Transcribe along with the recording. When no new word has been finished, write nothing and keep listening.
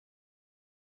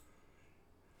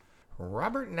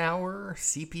Robert Knauer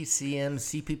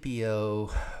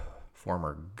CPCM-CPPO,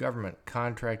 former government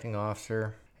contracting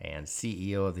officer and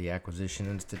CEO of the Acquisition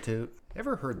Institute.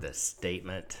 Ever heard the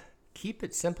statement, keep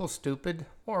it simple, stupid?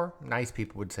 Or nice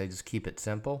people would say just keep it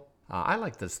simple. I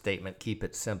like the statement, keep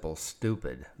it simple,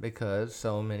 stupid, because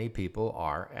so many people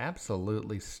are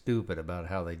absolutely stupid about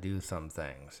how they do some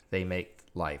things. They make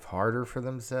life harder for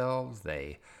themselves.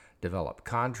 They develop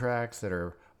contracts that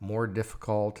are more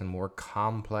difficult and more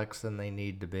complex than they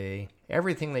need to be.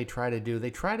 Everything they try to do,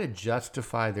 they try to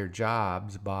justify their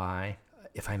jobs by,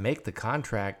 if I make the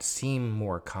contract seem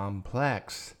more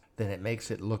complex, then it makes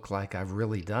it look like I've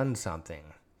really done something.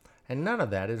 And none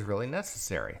of that is really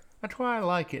necessary. That's why I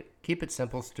like it. Keep it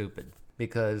simple, stupid.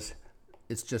 Because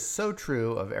it's just so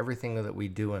true of everything that we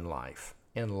do in life.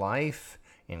 In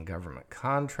government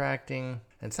contracting,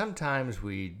 and sometimes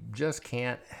we just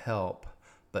can't help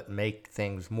but make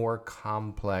things more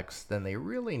complex than they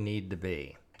really need to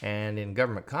be. And in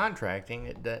government contracting,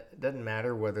 it doesn't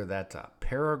matter whether that's a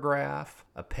paragraph,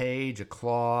 a page, a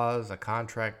clause, a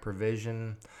contract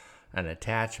provision, an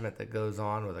attachment that goes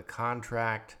on with a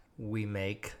contract. We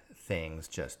make things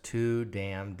just too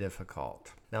damn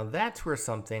difficult. Now that's where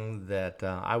something that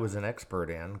I was an expert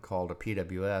in called a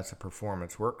PWS, a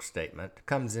performance work statement,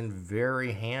 comes in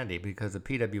very handy, because a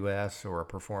PWS or a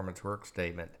performance work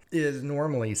statement is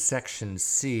normally Section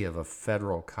C of a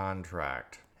federal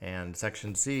contract. And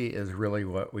Section C is really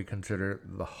what we consider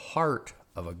the heart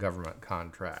of a government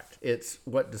contract. It's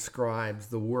what describes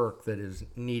the work that is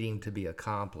needing to be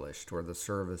accomplished or the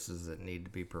services that need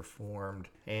to be performed.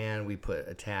 And we put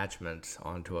attachments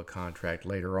onto a contract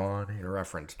later on in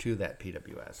reference to that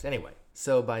PWS. Anyway,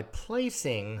 so by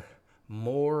placing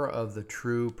more of the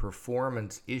true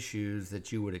performance issues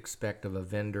that you would expect of a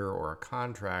vendor or a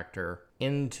contractor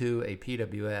into a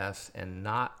PWS and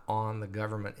not on the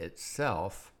government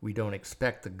itself, we don't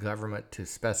expect the government to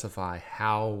specify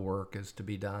how work is to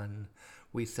be done.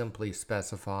 We simply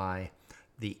specify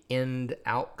the end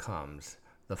outcomes,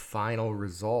 the final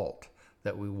result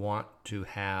that we want to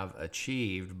have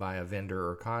achieved by a vendor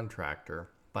or contractor.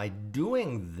 By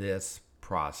doing this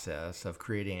process of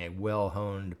creating a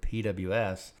well-honed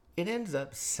PWS, it ends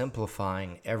up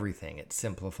simplifying everything. It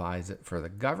simplifies it for the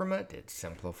government, it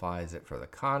simplifies it for the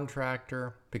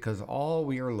contractor, because all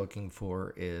we are looking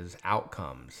for is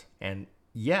outcomes. And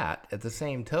yet, at the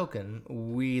same token,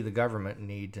 we, the government,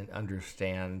 need to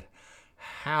understand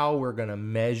how we're going to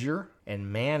measure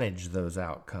and manage those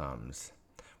outcomes,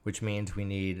 which means we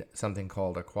need something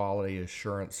called a quality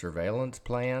assurance surveillance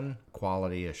plan,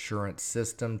 quality assurance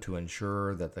system to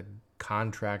ensure that the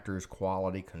contractor's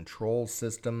quality control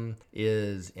system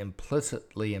is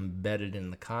implicitly embedded in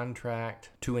the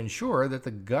contract to ensure that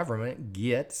the government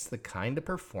gets the kind of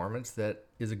performance that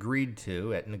is agreed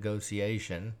to at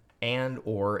negotiation and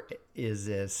or is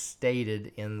as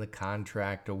stated in the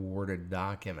contract awarded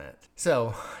document.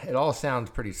 So it all sounds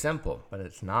pretty simple, but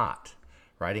it's not.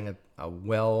 Writing a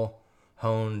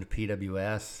well-honed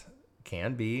PWS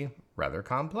can be rather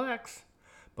complex,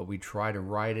 but we try to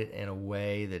write it in a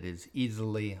way that is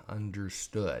easily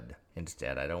understood.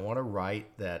 Instead, I don't want to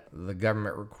write that the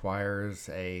government requires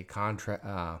a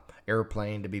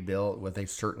airplane to be built with a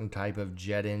certain type of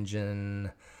jet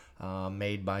engine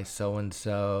made by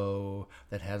so-and-so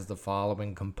that has the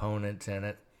following components in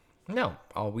it. No,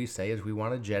 all we say is we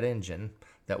want a jet engine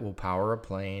that will power a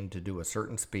plane to do a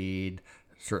certain speed,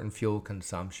 certain fuel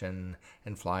consumption,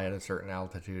 and fly at a certain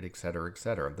altitude, etc.,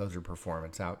 etc. Those are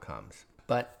performance outcomes.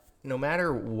 But no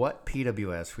matter what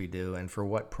PWS we do and for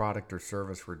what product or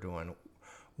service we're doing,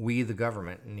 we, the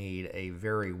government, need a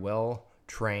very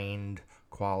well-trained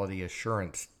quality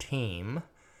assurance team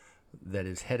that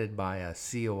is headed by a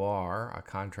COR, a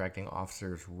contracting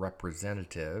officer's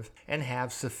representative, and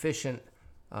have sufficient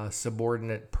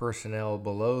subordinate personnel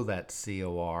below that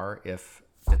COR if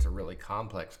it's a really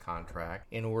complex contract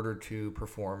in order to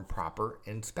perform proper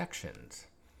inspections.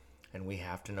 And we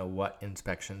have to know what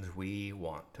inspections we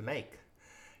want to make.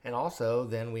 And also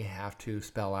then we have to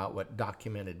spell out what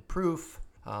documented proof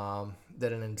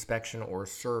that an inspection or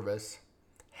service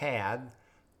had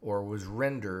or was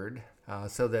rendered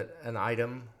so that an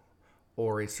item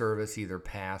or a service either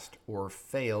passed or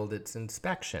failed its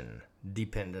inspection,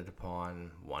 dependent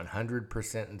upon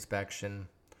 100% inspection,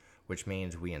 which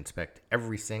means we inspect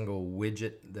every single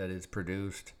widget that is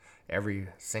produced, every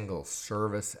single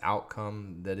service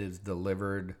outcome that is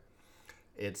delivered.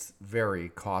 It's very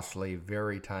costly,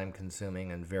 very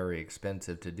time-consuming, and very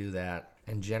expensive to do that.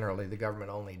 And generally, the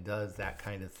government only does that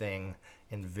kind of thing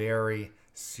in very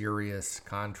serious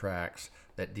contracts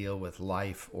that deal with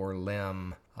life or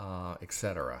limb,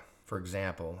 etc. For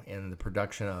example, in the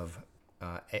production of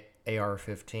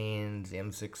AR-15s,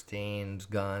 M16s,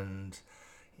 guns,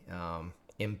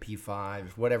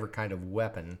 MP5s, whatever kind of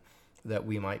weapon that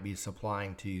we might be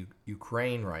supplying to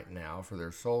Ukraine right now for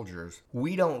their soldiers,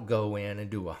 we don't go in and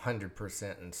do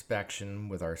 100% inspection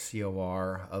with our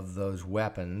COR of those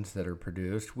weapons that are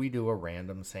produced. We do a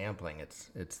random sampling.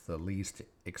 It's the least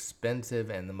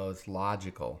expensive and the most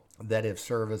logical. That if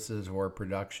services or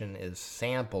production is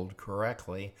sampled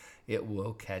correctly, it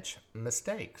will catch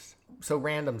mistakes. So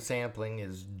random sampling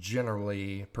is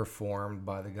generally performed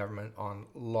by the government on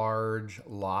large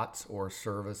lots or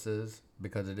services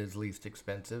because it is least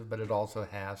expensive, but it also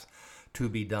has to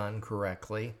be done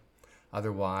correctly.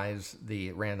 Otherwise,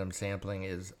 the random sampling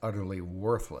is utterly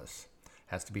worthless.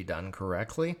 Has to be done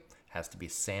correctly, has to be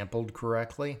sampled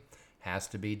correctly, has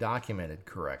to be documented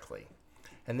correctly.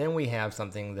 And then we have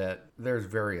something that there's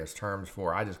various terms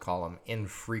for. I just call them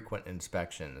infrequent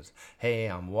inspections. Hey,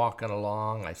 I'm walking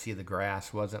along. I see the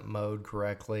grass wasn't mowed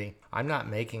correctly. I'm not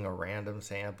making a random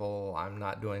sample. I'm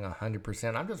not doing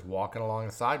 100%. I'm just walking along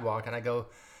the sidewalk and I go,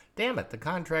 damn it, the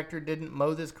contractor didn't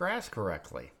mow this grass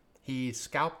correctly. He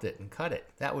scalped it and cut it.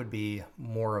 That would be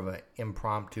more of an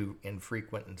impromptu,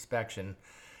 infrequent inspection.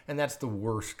 And that's the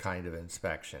worst kind of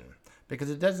inspection. Because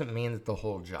it doesn't mean that the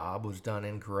whole job was done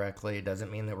incorrectly. It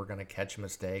doesn't mean that we're going to catch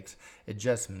mistakes. It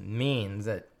just means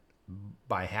that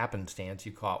by happenstance,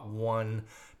 you caught one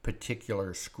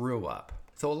particular screw up.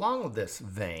 So along with this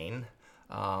vein,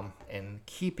 and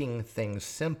keeping things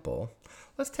simple,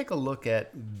 let's take a look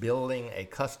at building a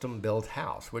custom-built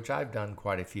house, which I've done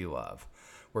quite a few of,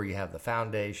 where you have the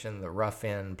foundation, the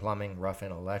rough-in plumbing,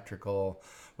 rough-in electrical,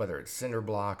 whether it's cinder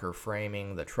block or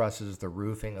framing, the trusses, the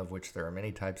roofing, of which there are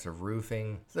many types of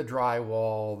roofing, the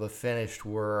drywall, the finished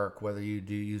work, whether you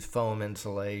do use foam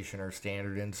insulation or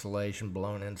standard insulation,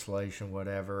 blown insulation,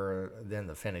 whatever, then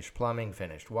the finished plumbing,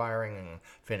 finished wiring, and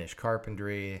finished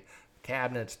carpentry,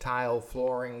 cabinets, tile,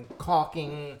 flooring,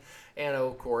 caulking, and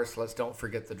of course, let's don't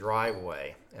forget the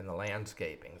driveway and the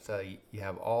landscaping. So you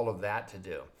have all of that to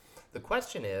do. The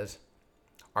question is,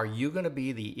 are you going to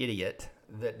be the idiot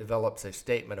that develops a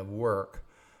statement of work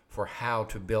for how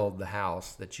to build the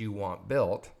house that you want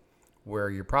built, where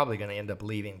you're probably going to end up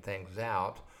leaving things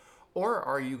out? Or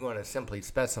are you going to simply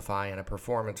specify in a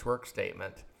performance work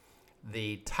statement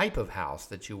the type of house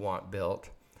that you want built,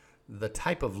 the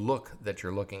type of look that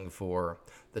you're looking for,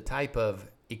 the type of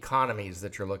economies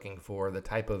that you're looking for, the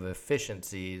type of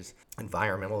efficiencies,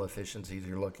 environmental efficiencies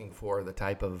you're looking for, the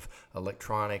type of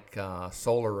electronic,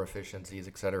 solar efficiencies,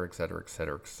 et cetera, et cetera, et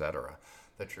cetera, et cetera,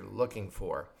 that you're looking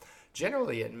for.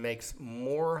 Generally, it makes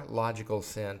more logical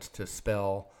sense to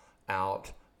spell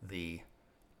out the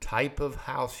type of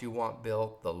house you want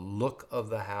built, the look of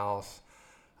the house,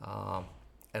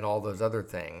 and all those other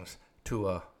things to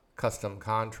a custom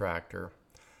contractor,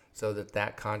 so that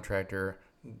that contractor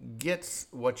gets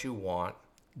what you want,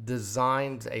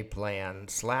 designs a plan,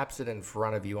 slaps it in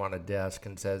front of you on a desk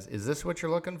and says, is this what you're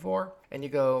looking for? And you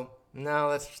go, no,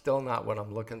 that's still not what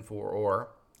I'm looking for. Or,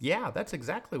 yeah, that's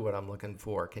exactly what I'm looking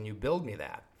for. Can you build me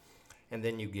that? And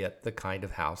then you get the kind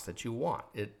of house that you want.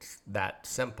 It's that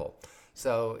simple.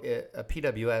 So a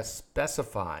PWS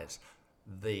specifies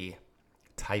the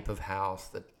type of house,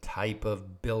 the type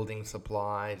of building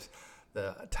supplies,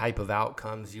 the type of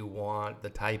outcomes you want, the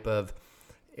type of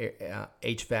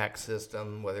HVAC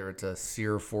system, whether it's a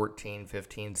SEER 14,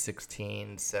 15,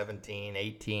 16, 17,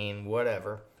 18,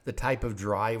 whatever, the type of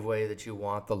driveway that you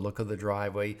want, the look of the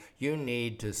driveway. You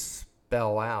need to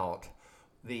spell out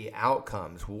the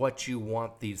outcomes, what you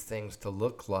want these things to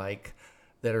look like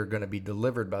that are going to be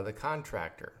delivered by the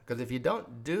contractor. Because if you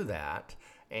don't do that,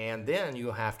 and then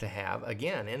you have to have,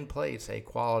 again, in place a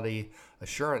quality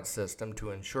assurance system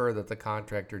to ensure that the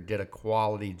contractor did a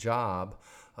quality job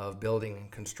of building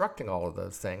and constructing all of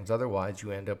those things. Otherwise,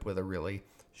 you end up with a really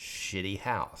shitty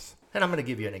house. And I'm going to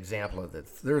give you an example of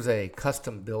this. There's a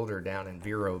custom builder down in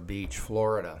Vero Beach,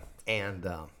 Florida, and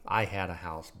I had a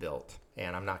house built.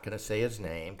 And I'm not going to say his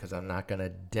name because I'm not going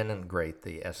to denigrate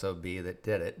the SOB that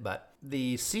did it. But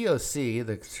the COC,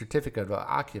 the Certificate of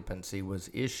Occupancy, was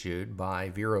issued by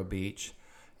Vero Beach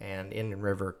and Indian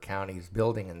River County's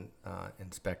building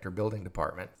inspector, building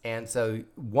department. And so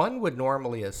one would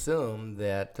normally assume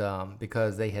that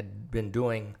because they had been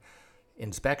doing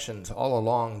inspections all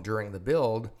along during the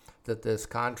build, that this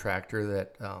contractor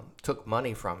that took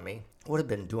money from me would have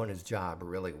been doing his job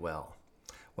really well.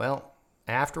 Well,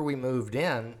 after we moved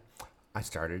in, I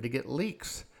started to get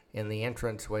leaks in the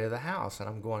entranceway of the house. And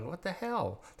I'm going, what the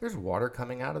hell? There's water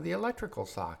coming out of the electrical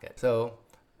socket. So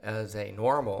as a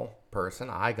normal person,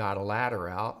 I got a ladder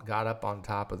out, got up on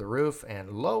top of the roof,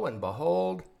 and lo and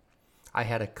behold, I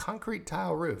had a concrete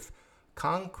tile roof.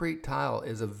 Concrete tile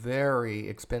is a very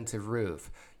expensive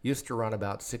roof. Used to run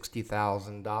about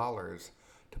 $60,000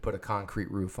 to put a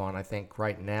concrete roof on. I think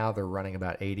right now they're running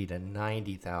about $80,000 to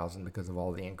 $90,000 because of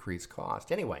all the increased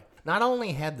cost. Anyway, not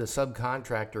only had the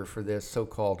subcontractor for this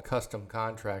so-called custom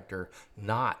contractor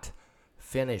not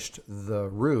finished the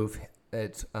roof,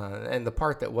 and the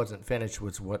part that wasn't finished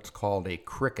was what's called a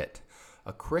cricket.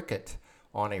 A cricket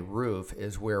on a roof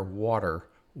is where water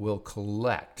will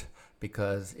collect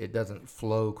because it doesn't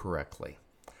flow correctly.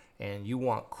 And you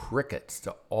want crickets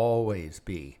to always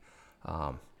be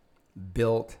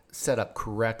built, set up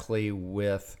correctly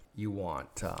with, you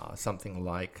want something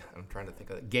like, I'm trying to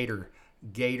think of it,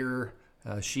 gator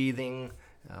sheathing,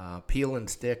 peel and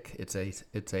stick.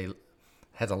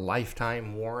 Has a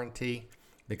lifetime warranty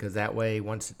because that way,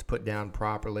 once it's put down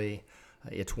properly,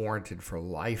 it's warranted for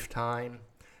lifetime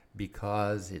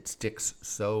because it sticks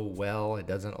so well, it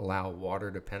doesn't allow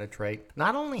water to penetrate.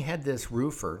 Not only had this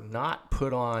roofer not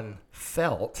put on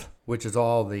felt, which is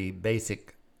all the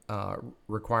basic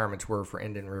requirements were for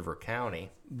Indian River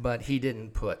County, but he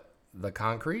didn't put the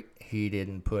concrete, he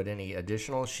didn't put any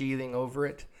additional sheathing over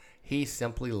it, he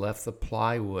simply left the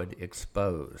plywood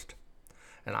exposed.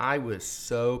 And I was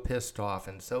so pissed off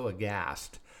and so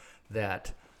aghast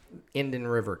that Indian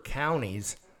River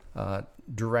County's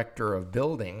director of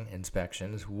building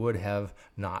inspections would have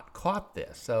not caught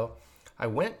this. So I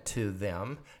went to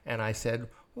them and I said,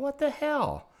 what the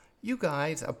hell? You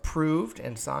guys approved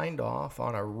and signed off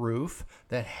on a roof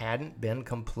that hadn't been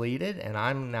completed, and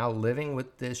I'm now living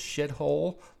with this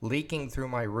shithole leaking through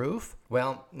my roof?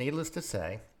 Well, needless to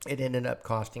say, it ended up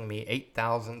costing me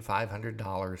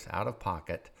 $8,500 out of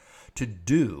pocket to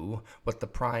do what the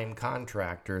prime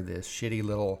contractor, this shitty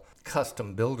little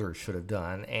custom builder, should have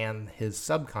done, and his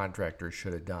subcontractors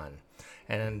should have done.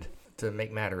 And to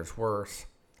make matters worse,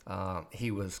 he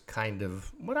was kind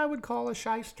of what I would call a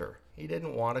shyster. He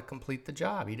didn't want to complete the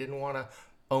job. He didn't want to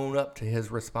own up to his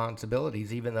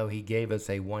responsibilities, even though he gave us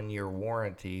a 1-year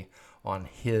warranty on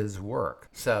his work.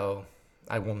 So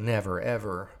I will never,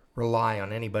 ever rely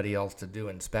on anybody else to do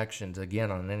inspections again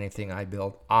on anything I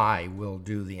build. I will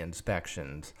do the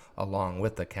inspections along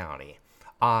with the county.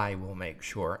 I will make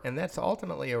sure, and that's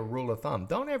ultimately a rule of thumb.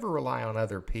 Don't ever rely on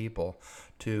other people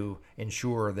to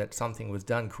ensure that something was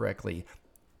done correctly.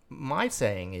 My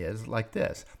saying is like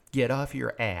this: get off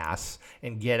your ass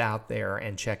and get out there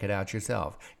and check it out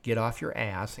yourself. Get off your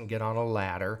ass and get on a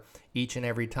ladder each and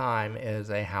every time as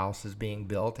a house is being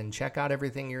built and check out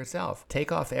everything yourself.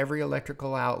 Take off every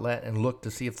electrical outlet and look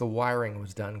to see if the wiring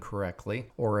was done correctly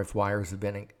or if wires have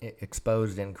been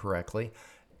exposed incorrectly.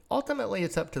 Ultimately,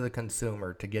 it's up to the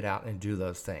consumer to get out and do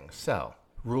those things. So,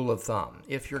 rule of thumb,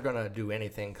 if you're going to do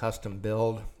anything custom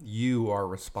build, you are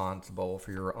responsible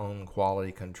for your own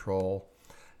quality control.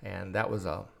 And that was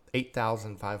a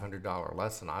 $8,500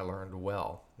 lesson I learned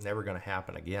well. Never going to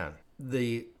happen again.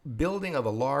 The building of a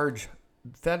large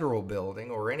federal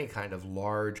building or any kind of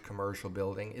large commercial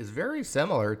building is very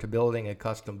similar to building a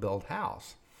custom built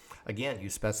house. Again, you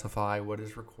specify what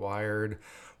is required,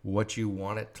 what you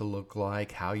want it to look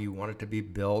like, how you want it to be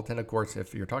built. And of course,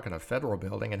 if you're talking a federal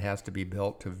building, it has to be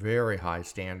built to very high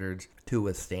standards to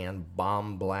withstand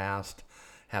bomb blast,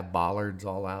 have bollards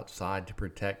all outside to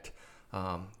protect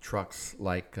trucks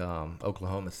like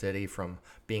Oklahoma City from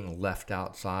being left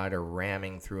outside or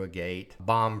ramming through a gate,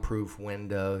 bomb-proof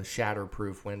windows,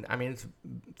 shatter-proof windows. I mean,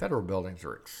 federal buildings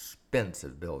are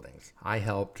expensive buildings. I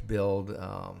helped build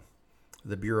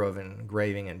the Bureau of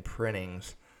Engraving and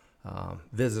Printing's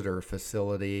visitor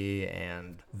facility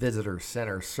and visitor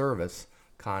center service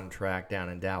contract down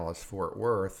in Dallas, Fort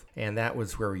Worth, and that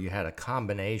was where you had a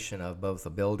combination of both a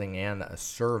building and a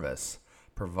service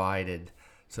provided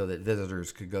so that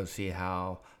visitors could go see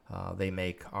how they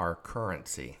make our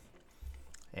currency,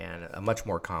 and a much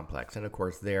more complex. And of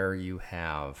course, there you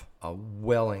have a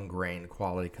well-ingrained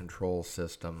quality control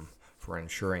system for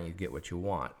ensuring you get what you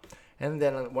want. And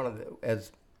then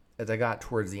as I got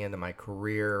towards the end of my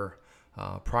career,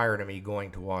 prior to me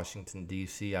going to Washington,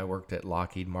 D.C., I worked at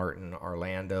Lockheed Martin,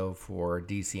 Orlando for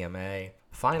DCMA.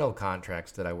 Final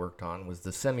contracts that I worked on was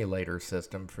the simulator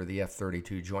system for the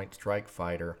F-32 Joint Strike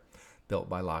Fighter built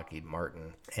by Lockheed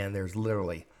Martin. And there's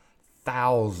literally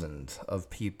thousands of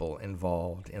people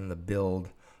involved in the build,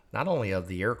 not only of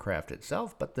the aircraft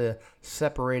itself, but the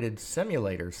separated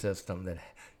simulator system that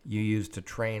you use to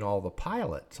train all the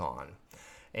pilots on.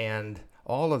 And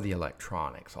all of the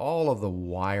electronics, all of the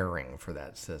wiring for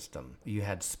that system. You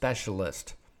had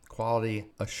specialists, quality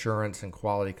assurance and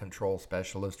quality control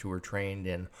specialists who were trained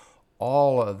in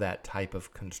all of that type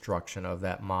of construction of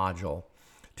that module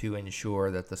to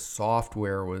ensure that the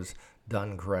software was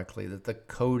done correctly, that the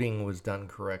coating was done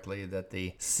correctly, that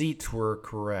the seats were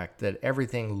correct, that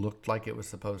everything looked like it was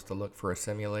supposed to look for a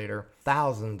simulator.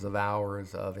 Thousands of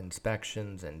hours of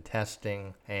inspections and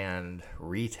testing and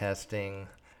retesting.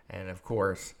 And of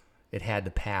course, it had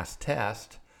to pass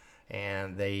test,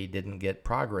 and they didn't get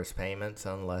progress payments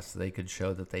unless they could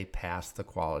show that they passed the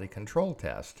quality control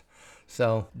test.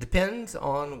 So, depends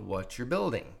on what you're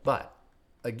building. But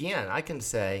again, I can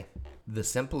say the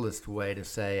simplest way to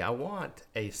say I want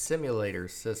a simulator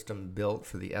system built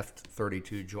for the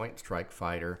F-32 Joint Strike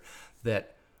Fighter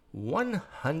that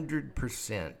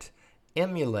 100%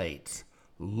 emulates,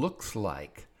 looks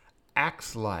like,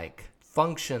 acts like,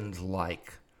 functions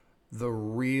like the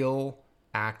real,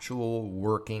 actual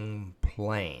working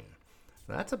plane.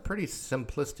 That's a pretty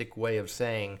simplistic way of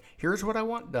saying, here's what I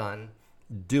want done,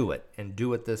 do it, and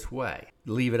do it this way.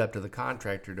 Leave it up to the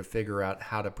contractor to figure out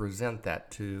how to present that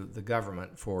to the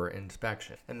government for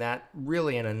inspection. And that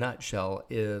really, in a nutshell,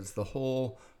 is the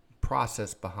whole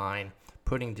process behind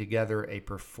putting together a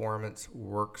performance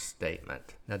work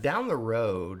statement. Now, down the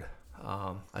road,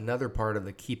 another part of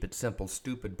the Keep It Simple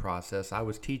Stupid process, I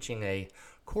was teaching a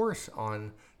course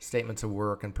on statements of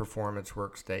work and performance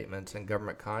work statements and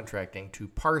government contracting to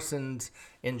Parsons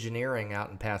Engineering out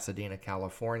in Pasadena,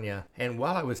 California. And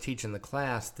while I was teaching the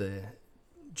class, the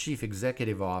chief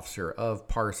executive officer of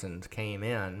Parsons came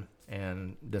in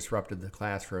and disrupted the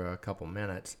class for a couple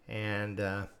minutes. And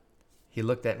he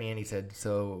looked at me and he said,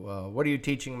 so what are you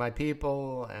teaching my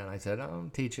people? And I said, I'm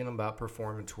teaching them about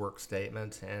performance work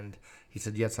statements. And he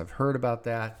said, yes, I've heard about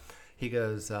that. He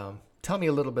goes, tell me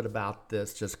a little bit about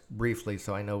this just briefly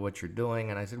so I know what you're doing.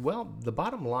 And I said, well, the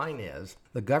bottom line is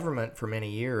the government for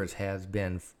many years has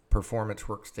been performance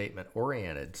work statement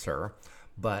oriented, sir.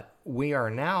 But we are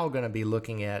now going to be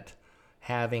looking at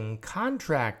having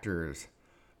contractors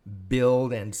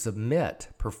build and submit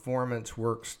performance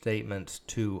work statements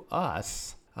to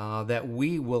us that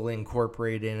we will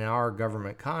incorporate in our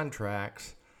government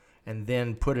contracts and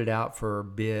then put it out for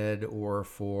bid or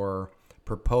for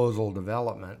proposal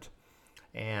development.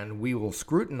 And we will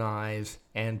scrutinize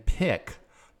and pick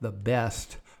the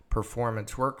best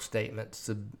performance work statement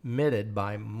submitted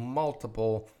by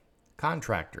multiple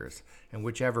contractors. And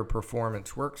whichever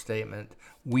performance work statement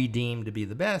we deem to be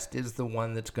the best is the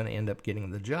one that's going to end up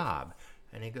getting the job.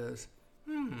 And he goes,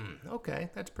 okay,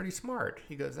 that's pretty smart.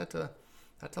 He goes, that's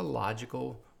a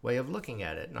logical way of looking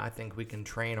at it. And I think we can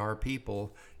train our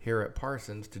people here at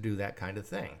Parsons to do that kind of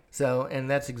thing. So, and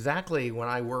that's exactly when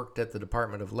I worked at the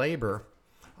Department of Labor,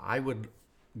 I would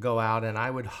go out and I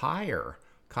would hire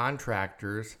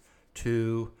contractors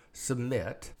to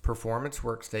submit performance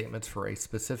work statements for a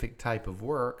specific type of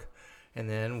work, and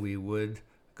then we would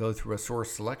go through a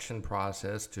source selection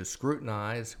process to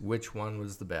scrutinize which one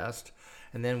was the best,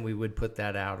 and then we would put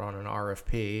that out on an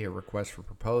RFP, a request for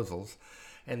proposals.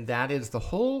 And that is the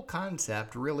whole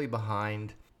concept really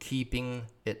behind keeping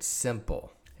it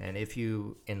simple. And if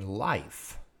you, in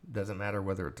life, doesn't matter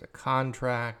whether it's a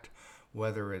contract,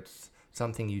 whether it's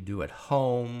something you do at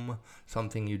home,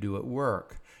 something you do at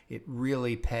work, it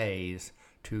really pays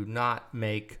to not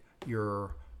make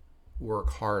your work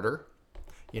harder.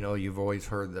 You know, you've always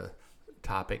heard the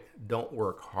topic, don't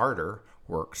work harder,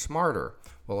 work smarter.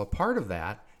 Well, a part of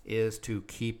that is to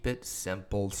keep it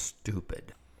simple,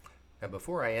 stupid. Now,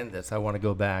 before I end this, I want to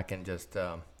go back and just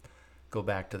go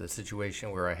back to the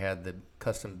situation where I had the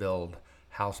custom build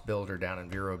house builder down in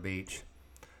Vero Beach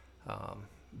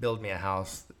build me a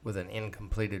house with an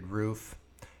incompleted roof.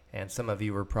 And some of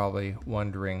you were probably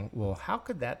wondering, well, how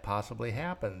could that possibly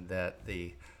happen that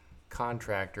the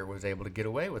contractor was able to get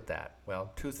away with that?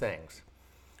 Well, two things.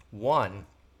 One,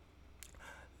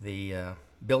 the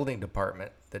building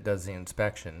department that does the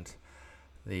inspections,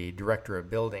 the director of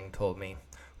building told me,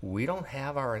 we don't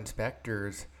have our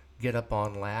inspectors get up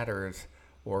on ladders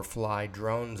or fly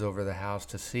drones over the house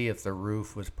to see if the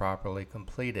roof was properly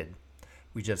completed.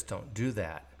 We just don't do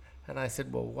that. And I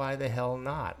said, well, why the hell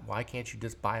not? Why can't you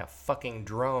just buy a fucking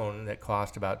drone that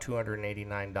cost about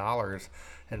 $289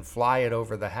 and fly it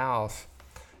over the house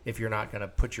if you're not going to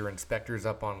put your inspectors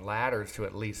up on ladders to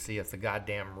at least see if the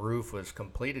goddamn roof was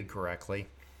completed correctly?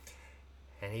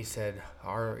 And he said,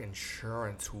 our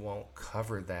insurance won't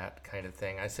cover that kind of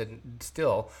thing. I said,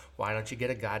 still, why don't you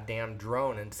get a goddamn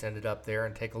drone and send it up there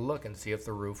and take a look and see if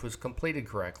the roof was completed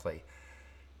correctly?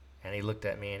 And he looked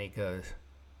at me and he goes,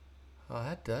 oh,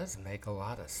 that does make a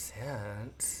lot of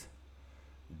sense.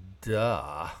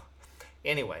 Duh.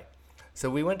 Anyway, so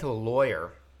we went to a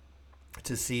lawyer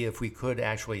to see if we could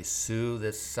actually sue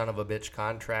this son of a bitch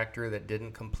contractor that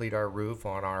didn't complete our roof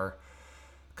on our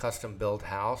custom built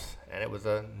house, and it was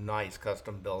a nice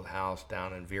custom built house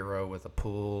down in Vero with a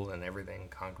pool and everything,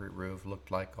 concrete roof,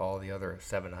 looked like all the other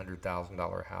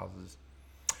 $700,000 houses.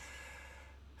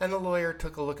 And the lawyer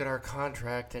took a look at our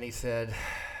contract and he said,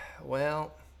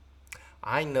 well,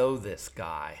 I know this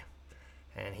guy,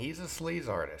 and he's a sleaze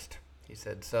artist. He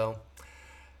said, so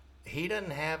he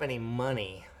doesn't have any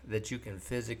money that you can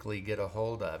physically get a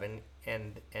hold of.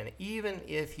 And even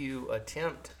if you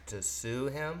attempt to sue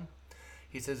him,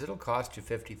 he says it'll cost you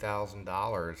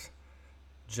 $50,000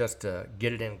 just to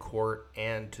get it in court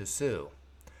and to sue.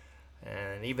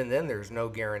 And even then, there's no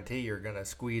guarantee you're going to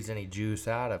squeeze any juice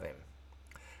out of him.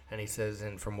 And he says,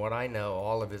 and from what I know,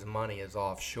 all of his money is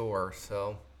offshore.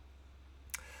 So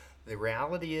the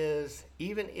reality is,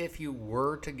 even if you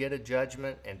were to get a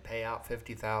judgment and pay out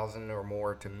 $50,000 or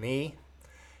more to me,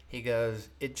 he goes,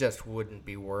 it just wouldn't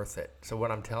be worth it. So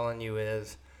what I'm telling you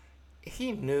is,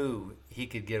 he knew he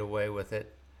could get away with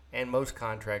it, and most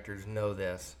contractors know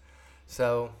this.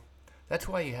 So that's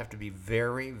why you have to be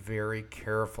very, very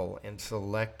careful in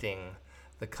selecting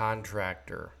the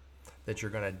contractor that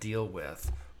you're going to deal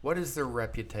with. What is their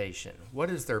reputation? What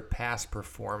is their past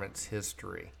performance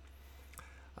history?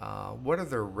 What are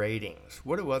their ratings?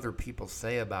 What do other people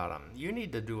say about them? You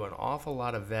need to do an awful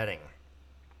lot of vetting.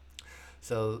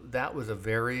 So that was a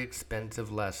very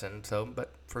expensive lesson.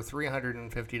 But for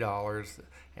 $350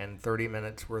 and 30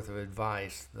 minutes worth of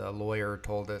advice, the lawyer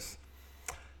told us,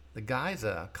 the guy's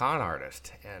a con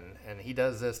artist, and he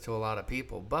does this to a lot of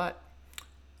people. But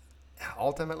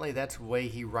ultimately, that's the way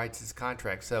he writes his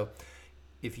contract. So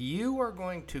if you are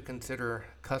going to consider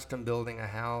custom building a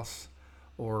house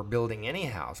or building any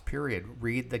house, period,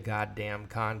 read the goddamn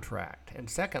contract. And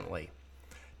secondly,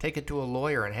 take it to a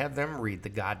lawyer and have them read the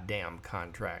goddamn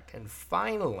contract. And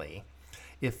finally,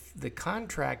 if the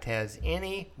contract has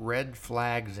any red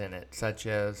flags in it, such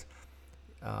as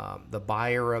the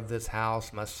buyer of this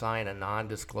house must sign a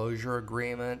non-disclosure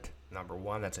agreement, number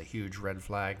one, that's a huge red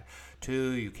flag.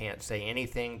 Two, you can't say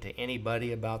anything to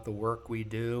anybody about the work we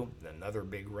do, another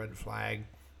big red flag.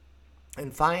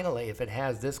 And finally, if it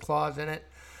has this clause in it,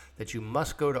 that you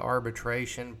must go to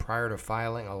arbitration prior to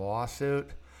filing a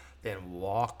lawsuit, then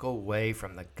walk away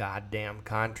from the goddamn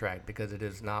contract, because it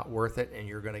is not worth it and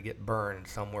you're going to get burned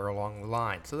somewhere along the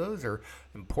line. So those are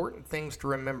important things to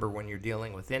remember when you're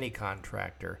dealing with any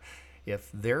contractor.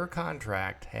 If their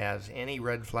contract has any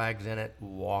red flags in it,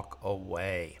 walk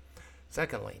away.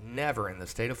 Secondly, never in the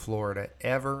state of Florida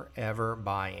ever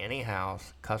buy any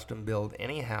house, custom build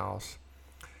any house,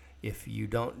 if you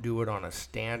don't do it on a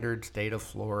standard state of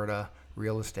Florida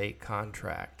real estate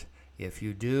contract. If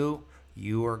you do,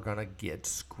 you are going to get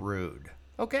screwed.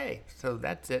 Okay, so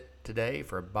that's it today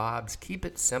for Bob's Keep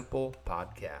It Simple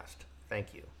podcast.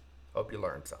 Thank you. Hope you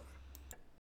learned something.